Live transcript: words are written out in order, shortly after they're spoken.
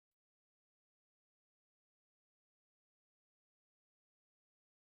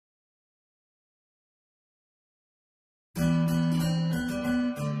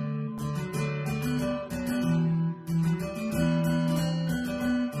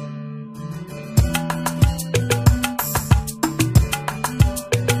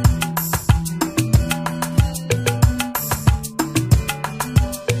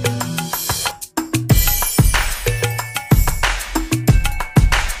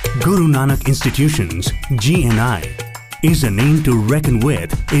Guru Nanak Institutions, GNI, is a name to reckon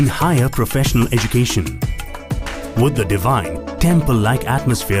with in higher professional education. With the divine, temple-like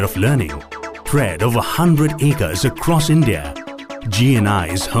atmosphere of learning, spread over 100 acres across India,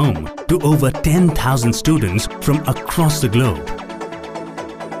 GNI is home to over 10,000 students from across the globe.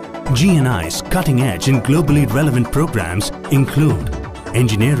 GNI's cutting-edge and globally relevant programs include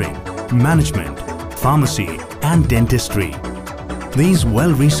engineering, management, pharmacy and dentistry. These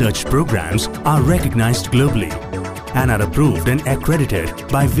well-researched programs are recognized globally and are approved and accredited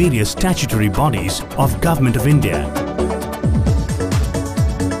by various statutory bodies of Government of India.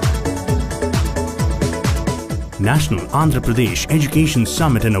 National Andhra Pradesh Education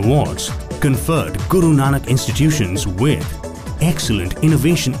Summit and Awards conferred Guru Nanak Institutions with Excellent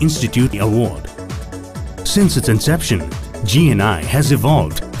Innovation Institute Award. Since its inception, GNI has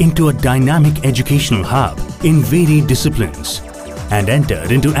evolved into a dynamic educational hub in varied disciplines and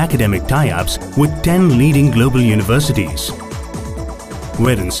entered into academic tie-ups with 10 leading global universities,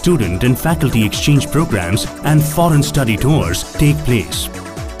 wherein student and faculty exchange programs and foreign study tours take place.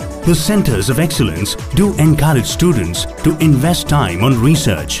 The Centers of Excellence do encourage students to invest time on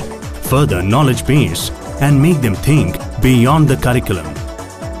research, further knowledge base and make them think beyond the curriculum.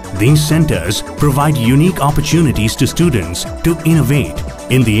 These centers provide unique opportunities to students to innovate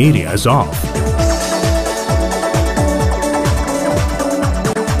in the areas of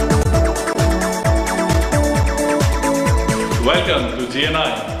Welcome to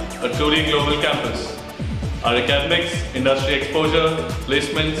GNI, a truly global campus. Our academics, industry exposure,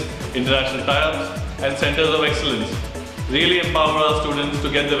 placements, international tie-ups and centers of excellence really empower our students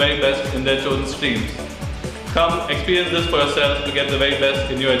to get the very best in their chosen streams. Come experience this for yourself to get the very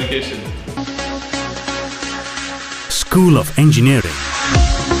best in your education. School of Engineering.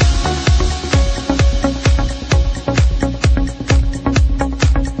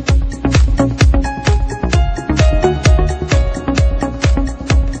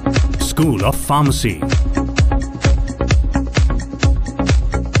 School of Pharmacy.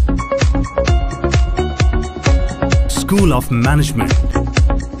 School of Management.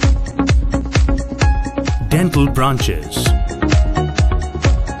 Dental branches.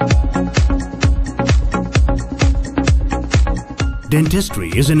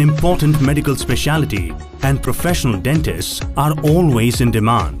 Dentistry is an important medical specialty and professional dentists are always in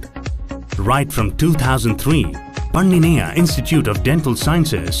demand. Right from 2003, GNI Institute of Dental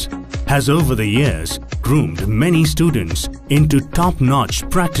Sciences has over the years groomed many students into top-notch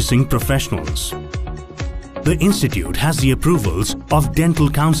practicing professionals. The institute has the approvals of Dental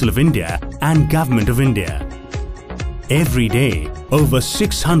Council of India and Government of India. Every day, over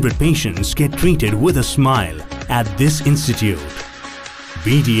 600 patients get treated with a smile at this institute.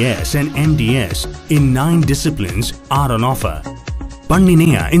 BDS and MDS in 9 disciplines are on offer.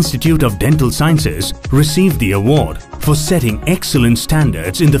 GNI Institute of Dental Sciences received the award for setting excellent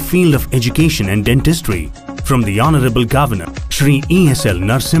standards in the field of education and dentistry from the Honorable Governor Shri ESL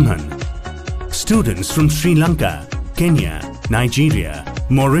Narasimhan. Students from Sri Lanka, Kenya, Nigeria,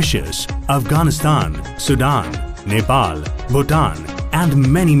 Mauritius, Afghanistan, Sudan, Nepal, Bhutan and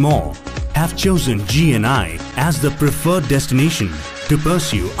many more have chosen GNI as the preferred destination to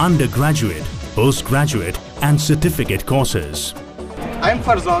pursue undergraduate, postgraduate and certificate courses. I am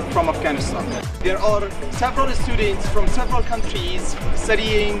Farzad from Afghanistan. There are several students from several countries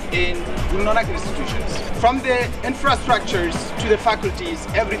studying in Guru Nanak institutions. From the infrastructures to the faculties,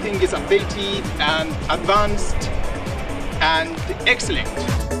 everything is updated and advanced and excellent.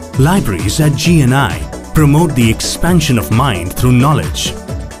 Libraries at GNI promote the expansion of mind through knowledge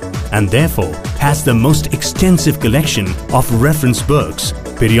and therefore has the most extensive collection of reference books,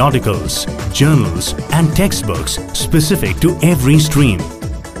 periodicals, journals and textbooks specific to every stream.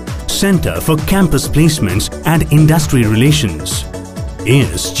 Center for Campus Placements and Industry Relations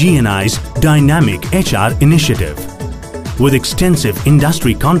is GNI's dynamic HR initiative. With extensive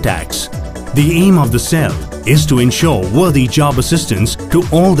industry contacts, the aim of the cell is to ensure worthy job assistance to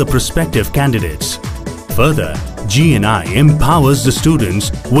all the prospective candidates. Further, GNI empowers the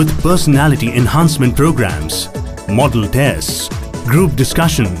students with personality enhancement programs, model tests, group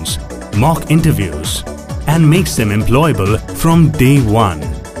discussions, mock interviews, and makes them employable from day one.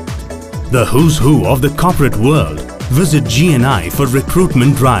 The who's who of the corporate world visit GNI for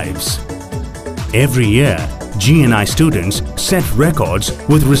recruitment drives. Every year, GNI students set records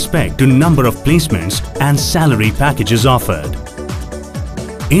with respect to number of placements and salary packages offered.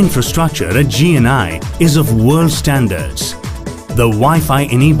 Infrastructure at GNI is of world standards. The Wi-Fi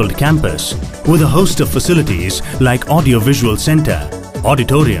enabled campus with a host of facilities like audiovisual center,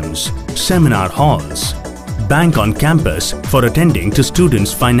 auditoriums, seminar halls, bank on campus for attending to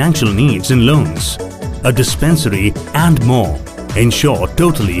students' financial needs and loans, a dispensary and more ensure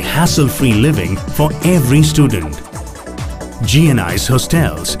totally hassle-free living for every student. GNI's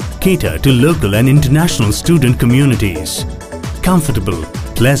hostels cater to local and international student communities. Comfortable,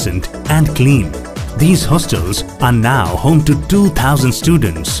 pleasant and clean, these hostels are now home to 2,000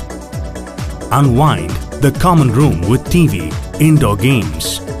 students. Unwind the common room with TV, indoor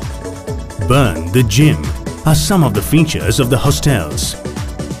games. Burn the gym are some of the features of the hostels.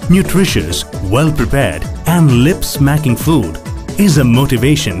 Nutritious, well-prepared and lip-smacking food is a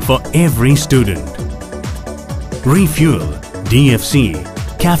motivation for every student. Refuel, DFC,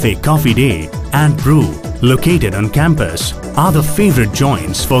 Cafe Coffee Day and Brew located on campus are the favorite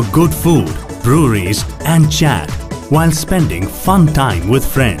joints for good food, breweries and chat while spending fun time with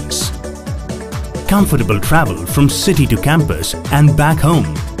friends. Comfortable travel from city to campus and back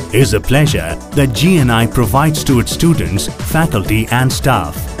home is a pleasure that GNI provides to its students, faculty and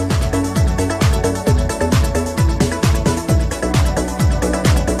staff.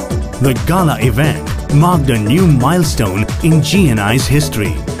 The gala event marked a new milestone in GNI's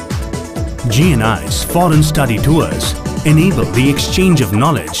history. GNI's foreign study tours enable the exchange of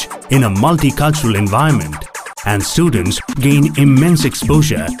knowledge in a multicultural environment, and students gain immense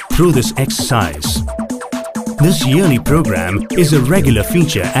exposure through this exercise. This yearly program is a regular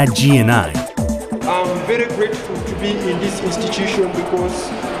feature at GNI. I'm very grateful to be in this institution because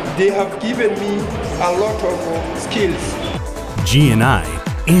they have given me a lot of skills. GNI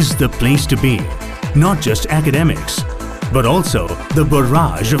is the place to be, not just academics, but also the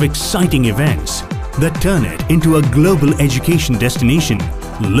barrage of exciting events that turn it into a global education destination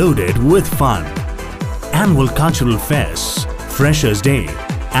loaded with fun. Annual cultural fests, Freshers' Day,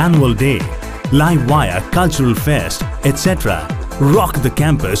 Annual Day, Live Wire Cultural Fest, etc. rock the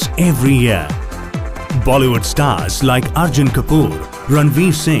campus every year. Bollywood stars like Arjun Kapoor,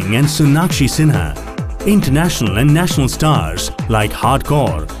 Ranveer Singh and Sonakshi Sinha, international and national stars like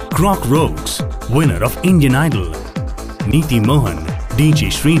Hardcore, Croc Rogues, winner of Indian Idol, Neeti Mohan, DJ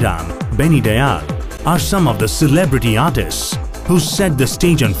Sriram, Benny Dayal are some of the celebrity artists who set the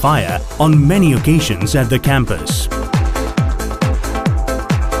stage on fire on many occasions at the campus.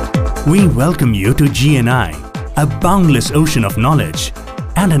 We welcome you to GNI, a boundless ocean of knowledge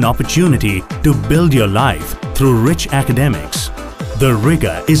and an opportunity to build your life through rich academics. The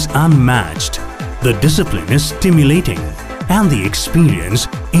rigor is unmatched, the discipline is stimulating, and the experience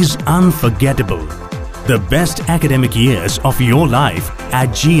is unforgettable. The best academic years of your life at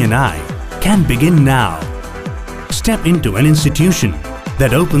GNI can begin now. Step into an institution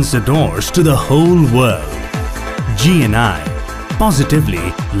that opens the doors to the whole world. GNI, positively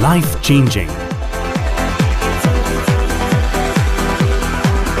life-changing.